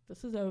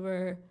 this is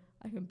over.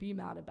 I can be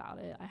mad about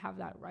it. I have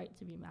that right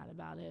to be mad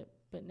about it.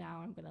 But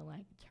now I'm going to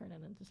like turn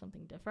it into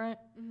something different.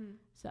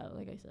 So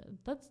like I said,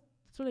 that's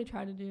what I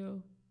try to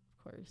do.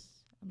 Of course,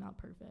 I'm not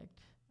perfect.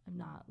 I'm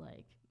not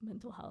like,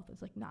 mental health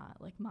is like not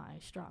like my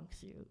strong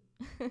suit.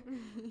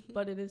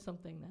 But it is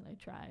something that I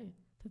try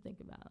to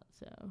think about.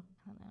 So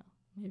I don't know,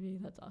 maybe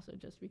that's also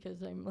just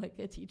because I'm like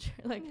a teacher,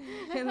 like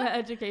in the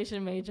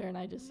education major, and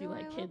I just see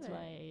like kids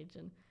my age,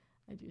 and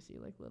I do see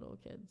like little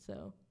kids.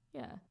 So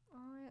yeah.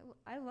 Oh,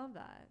 I love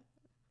that.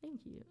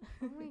 Thank you.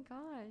 Oh my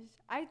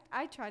gosh,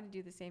 I try to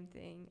do the same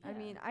thing. I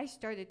mean, I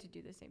started to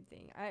do the same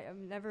thing.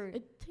 I'm never.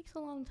 It takes a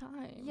long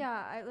time.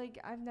 Yeah,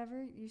 I've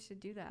never used to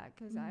do that,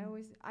 because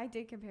I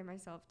did compare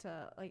myself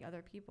to like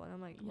other people, and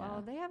I'm like,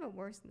 well, they have it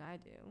worse than I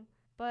do.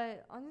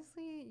 But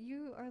honestly,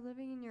 you are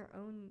living in your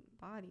own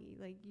body.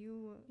 Like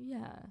you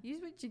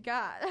use what you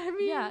got. I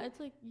mean, yeah, it's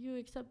like you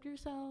accept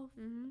yourself.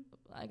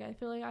 Like I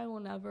feel like I will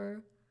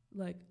never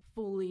like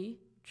fully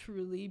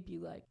truly be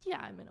like, yeah,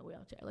 I'm in a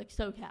wheelchair, like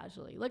so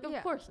casually. Like of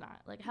course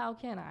not. Like how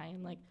can I?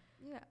 And like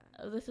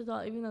this is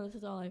all, even though this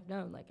is all I've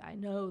known, like I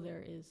know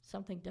there is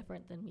something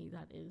different than me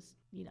that is,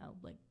 you know,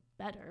 like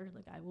better.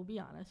 Like I will be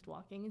honest,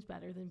 walking is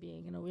better than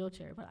being in a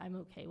wheelchair, but I'm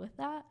okay with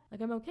that. Like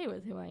I'm okay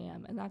with who I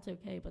am, and that's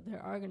okay. But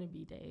there are going to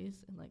be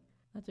days, and like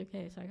that's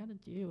okay. So I got to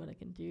do what I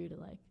can do to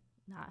like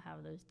not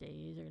have those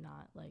days or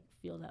not like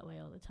feel that way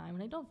all the time.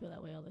 And I don't feel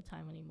that way all the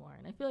time anymore.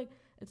 And I feel like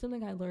it's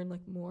something I learned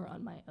like more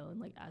on my own,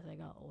 like as I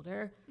got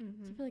older.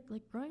 So I feel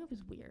like growing up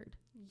is weird.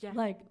 Yeah.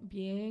 Like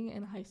being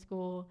in high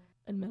school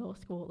and middle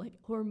school, like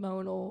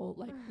hormonal,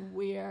 like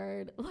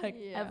weird, like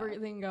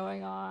everything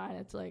going on.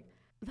 It's like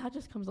that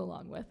just comes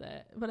along with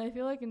it. But I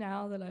feel like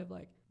now that I've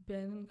like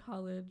been in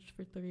college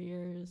for 3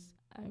 years,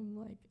 I'm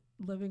like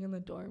living in the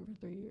dorm for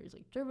 3 years,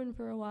 like driven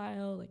for a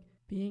while, like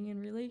being in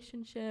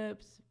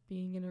relationships,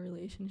 being in a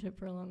relationship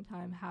for a long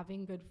time,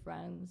 having good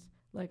friends,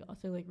 like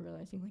also like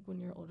realizing like when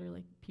you're older,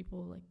 like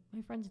people, like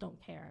my friends don't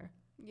care.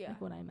 Yeah.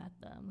 Like when I met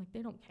them, like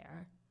they don't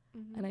care.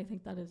 And I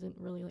think that isn't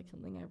really like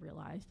something I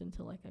realized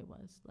until like I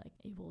was like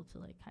able to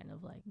like kind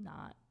of like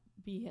not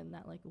be in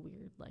that like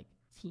weird like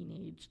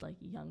teenage, like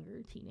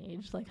younger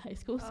teenage, like high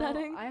school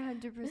setting. I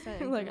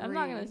 100% like I'm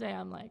not gonna say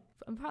I'm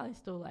probably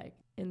still like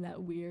in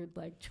that weird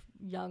like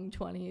young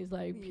 20s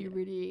like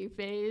puberty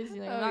phase,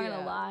 you know. I'm not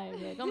gonna lie,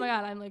 I'm like, oh my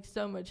god, I'm like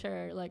so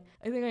mature. Like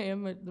I think I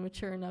am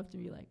mature enough to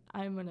be like,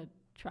 I'm gonna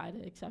try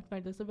to accept my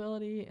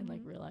disability and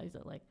like realize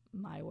that like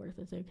my worth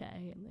is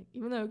okay. And like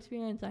even though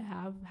experience I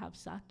have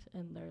sucked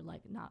and they're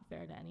like not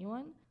fair to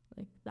anyone,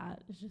 like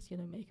that is just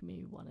gonna make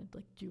me want to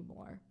like do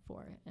more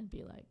for it and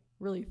be like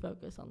really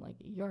focus on like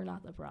you're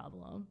not the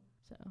problem.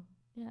 So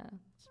yeah,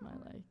 it's my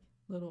like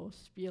little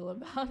spiel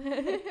about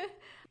it.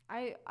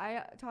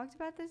 I talked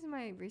about this in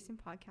my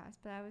recent podcast,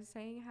 but I was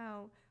saying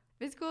how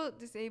physical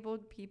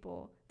disabled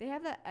people, they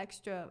have that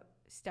extra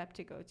step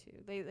to go to.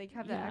 They like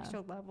have that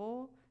extra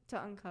level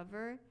to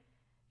uncover,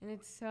 and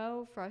it's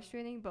so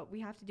frustrating, but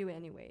we have to do it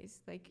anyways.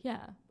 Like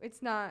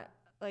it's not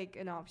like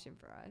an option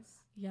for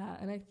us. Yeah,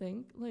 and I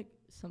think like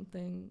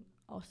something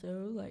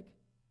also like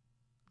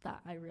that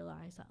I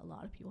realize that a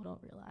lot of people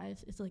don't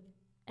realize is like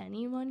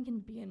anyone can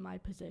be in my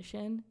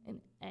position in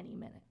any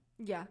minute.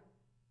 Yeah.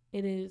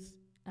 It is,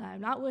 and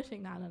I'm not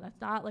wishing that, and that's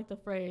not like the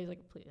phrase,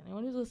 like please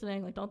anyone who's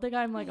listening, like don't think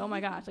I'm like, oh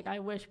my gosh, like I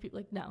wish people,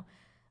 like no.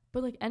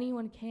 But like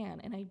anyone can,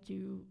 and I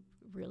do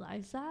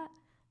realize that.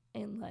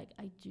 And like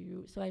I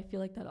do, so I feel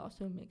like that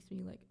also makes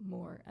me like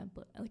more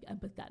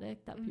empathetic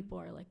that people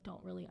are like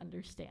don't really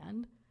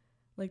understand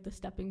like the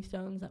stepping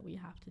stones that we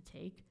have to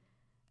take.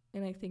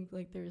 And I think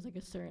like there's like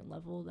a certain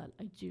level that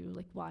I do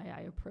like why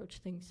I approach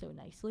things so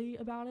nicely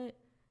about it.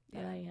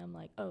 That I am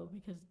like, oh,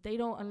 because they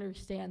don't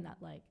understand that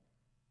like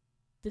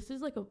this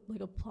is like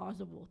a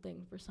plausible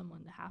thing for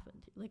someone to happen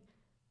to. Like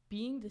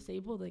being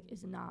disabled like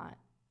is not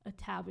a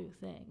taboo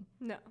thing.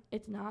 No.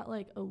 It's not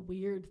like a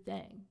weird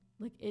thing.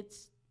 Like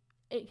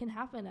it can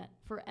happen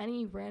for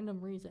any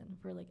random reason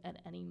for like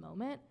at any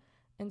moment.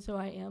 And so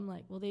I am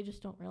like, well, they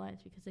just don't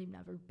realize because they've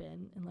never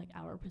been in like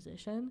our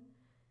position.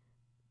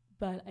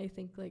 But I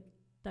think like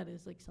that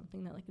is like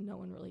something that like no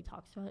one really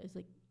talks about is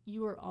like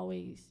you are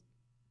always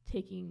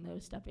taking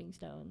those stepping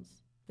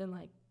stones than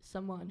like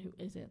someone who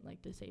isn't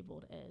like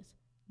disabled is.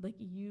 Like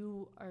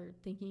you are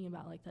thinking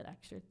about like that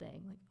extra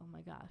thing, like, oh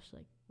my gosh,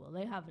 like, will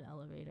they have an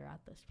elevator at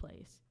this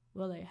place?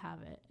 Will they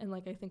have it? And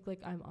like I think like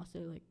I'm also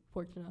like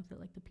fortunate enough that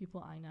like the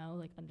people I know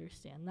like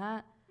understand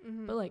that.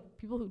 But like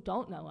people who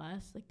don't know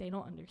us, like they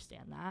don't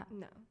understand that.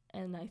 No.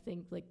 And I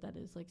think like that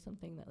is like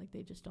something that like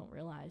they just don't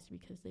realize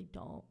because they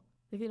don't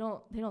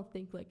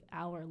think like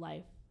our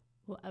life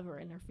will ever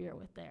interfere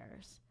with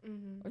theirs,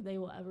 or they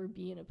will ever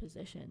be in a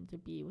position to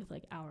be with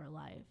like our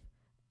life.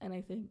 And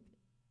I think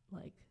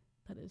like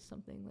that is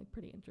something like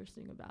pretty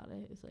interesting about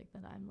it is like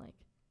that I'm like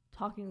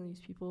talking to these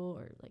people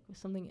or like if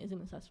something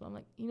isn't accessible, I'm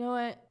like, you know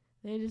what?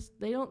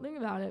 They don't think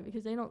about it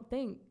because they don't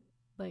think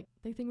like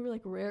they think we're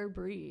like rare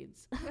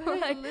breeds.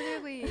 Like,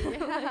 literally, yeah.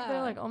 Like,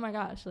 they're like, oh my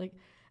gosh, like,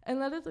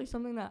 and that is like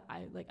something that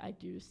I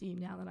do see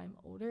now that I'm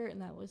older,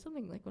 and that was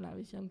something like when I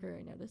was younger.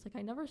 I noticed like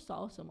I never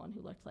saw someone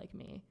who looked like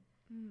me,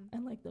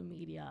 and like the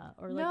media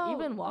or like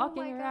even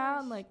walking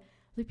around like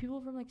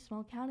people from like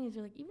small counties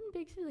or like even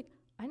big cities. Like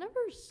I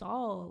never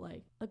saw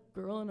like a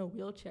girl in a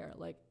wheelchair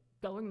like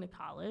going to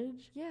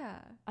college. Yeah,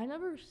 I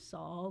never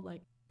saw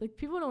like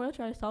people in a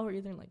wheelchair I saw were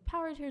either in like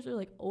power chairs or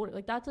like older.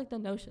 Like that's like the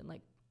notion.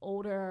 Like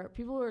older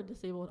people who are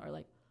disabled are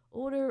like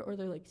older or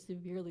they're like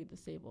severely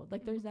disabled.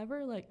 Like there's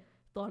never like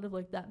thought of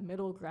like that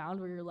middle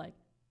ground where you're like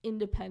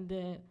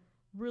independent,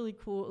 really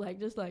cool, like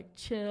just like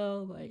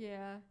chill, like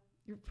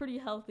you're pretty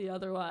healthy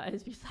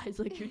otherwise besides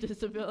like your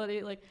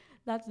disability. Like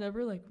that's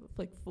never like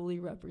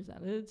fully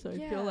represented. So I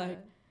feel like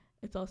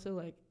it's also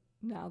like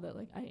now that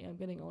like I am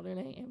getting older and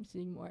I am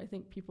seeing more, I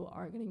think people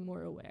are getting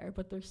more aware,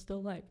 but they're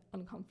still like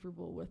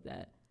uncomfortable with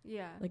it.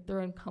 Yeah. Like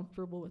they're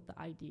uncomfortable with the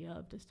idea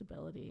of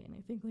disability. And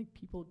I think like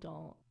people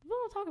don't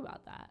talk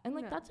about that. And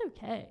like that's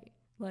okay.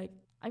 Like,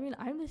 I mean,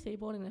 I'm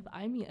disabled, and if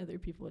I meet other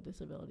people with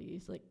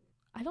disabilities, like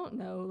I don't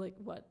know like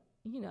what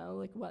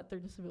their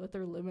disability, what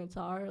their limits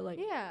are. Like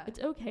it's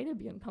okay to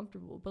be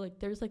uncomfortable, but like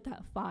there's like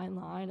that fine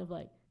line of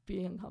like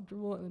being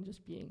uncomfortable and then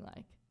just being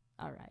like,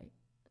 all right.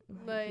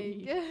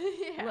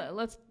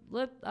 Let's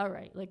all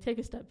right, like take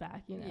a step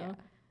back, you know. Yeah.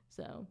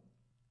 So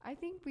I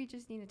think we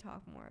just need to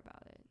talk more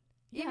about it.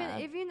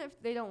 Even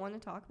if they don't want to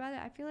talk about it,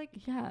 I feel like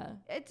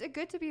it's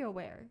good to be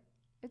aware.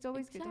 It's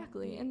always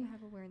exactly. good to and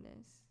have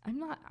awareness. I'm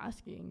not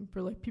asking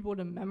for like people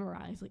to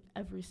memorize like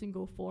every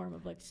single form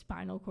of like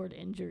spinal cord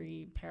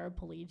injury,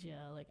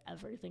 paraplegia, like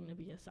everything to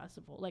be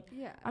accessible. Like,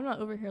 Yeah. I'm not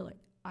over here like,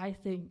 I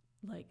think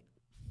like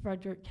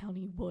Frederick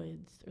County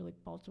woods or like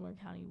Baltimore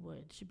County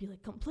woods should be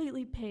like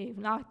completely paved,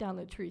 knock down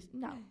the trees.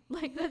 No,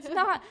 like that's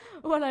not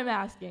what I'm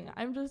asking.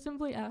 I'm just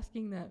simply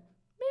asking that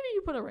maybe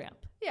you put a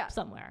ramp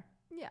somewhere.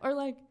 Yeah. Or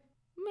like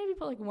maybe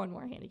put like one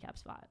more handicap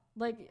spot.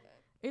 Like,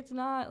 it's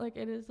not like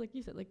it is like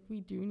you said, like we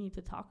do need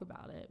to talk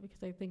about it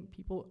because I think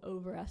people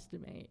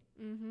overestimate.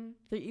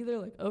 They either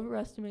like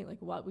overestimate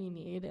like what we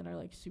need and are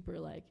like super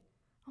like,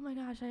 oh my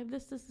gosh, I have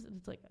this.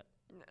 It's like,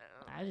 no,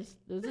 this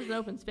is an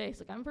open space.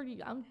 Like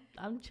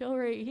I'm chill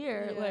right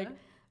here. Yeah. Like,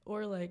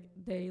 or like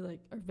they like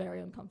are very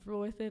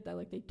uncomfortable with it, that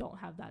like they don't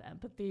have that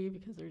empathy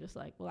because they're just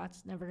like, well,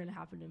 that's never gonna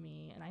happen to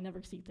me, and I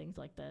never see things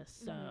like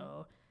this.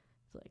 So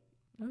it's like,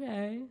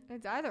 okay,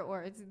 it's either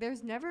or.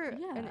 There's never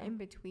an in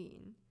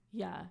between.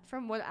 Yeah.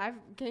 From what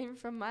I've gained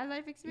from my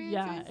life experiences.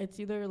 Yeah, it's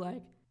either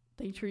like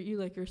they treat you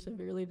like you're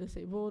severely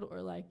disabled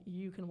or like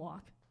you can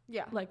walk.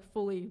 Yeah. Like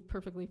fully,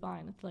 perfectly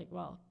fine. It's like,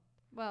 well,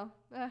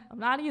 I'm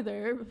not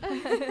either.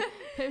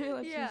 Maybe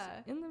like just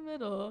in the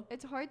middle.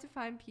 It's hard to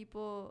find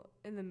people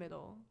in the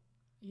middle.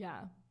 Yeah.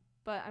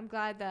 But I'm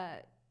glad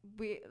that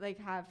we like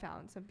have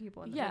found some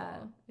people in the middle. Yeah.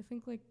 I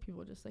think like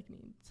people just like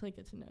need to like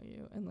get to know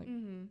you and like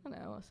I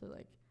don't know, also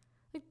like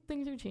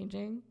things are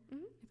changing.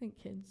 I think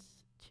kids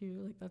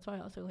too, like that's why I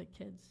also like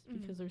kids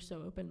because they're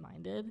so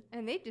open-minded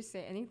and they just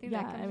say anything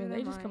that comes to their they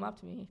mind. just come up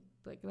to me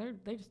like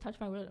they just touch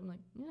my wood. I'm like,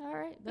 yeah, all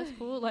right, that's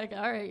cool. Like,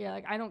 all right, yeah,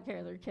 like I don't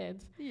care, they're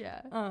kids.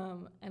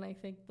 And I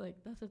think like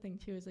that's the thing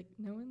too, is like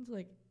no one's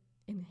like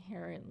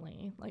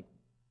inherently like,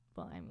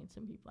 well, I mean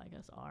some people I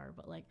guess are,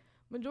 but like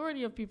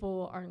majority of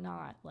people are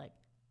not like,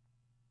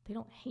 they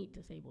don't hate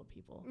disabled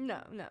people.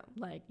 No.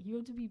 Like, you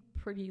have to be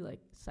pretty like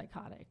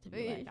psychotic to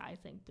be like, I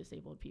think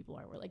disabled people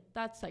are, like,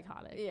 that's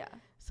psychotic. Yeah.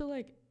 So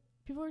like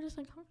people are just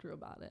uncomfortable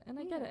about it, and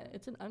I get it.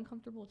 It's an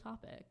uncomfortable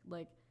topic.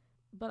 Like,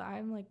 but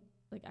I'm like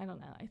I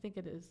don't know. I think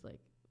it is like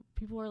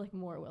people are like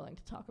more willing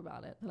to talk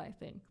about it than I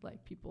think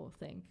like people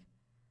think.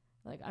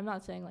 Like, I'm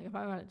not saying like if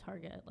I'm at a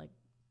Target, like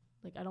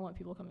I don't want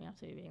people coming up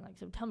to me being like,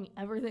 so tell me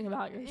everything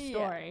about your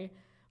story.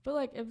 But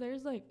like if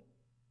there's like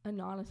a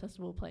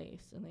non-accessible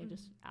place and they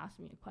just ask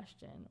me a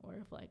question, or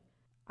if like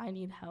I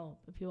need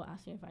help, if people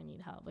ask me if I need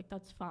help, like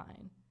that's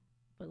fine.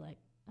 But like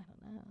I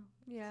don't know.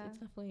 Yeah. It's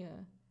definitely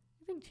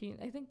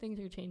I think things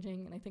are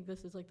changing, and I think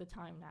this is like the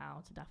time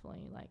now to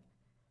definitely like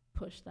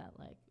push that,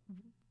 like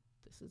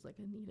this is like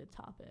a needed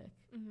topic.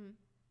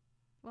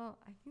 Well,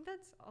 I think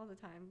that's all the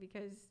time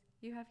because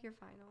you have your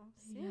finals.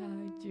 Yeah,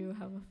 I do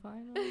have a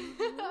final.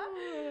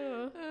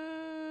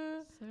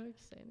 So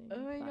exciting. Oh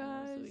my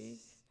gosh.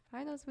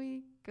 Finals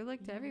week. Good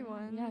luck to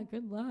everyone. Yeah,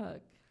 good luck.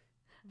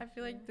 I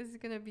feel like this is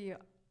going to be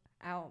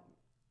out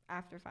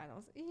after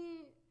finals.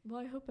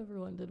 Well, I hope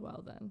everyone did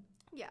well then.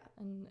 Yeah.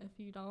 And if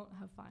you don't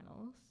have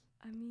finals,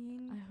 I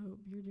mean, I hope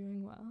you're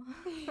doing well.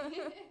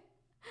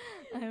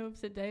 I hope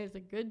today is a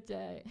good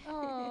day.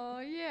 Oh,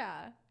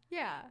 yeah.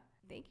 Yeah.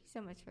 Thank you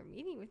so much for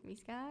meeting with me,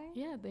 Sky.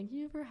 Yeah, thank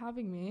you for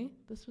having me.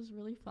 This was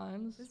really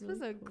fun. This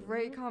was a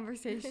great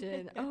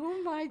conversation.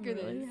 Oh my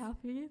goodness. I'm really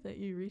happy that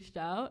you reached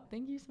out.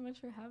 Thank you so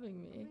much for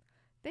having me.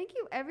 Thank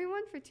you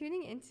everyone for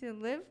tuning into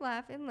Live,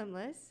 Laugh, and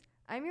Limbless.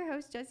 I'm your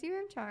host, Jessie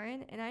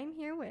Ramcharran, and I'm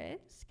here with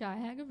Sky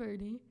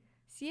Hagaverdi.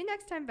 See you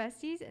next time,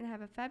 besties, and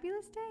have a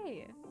fabulous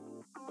day.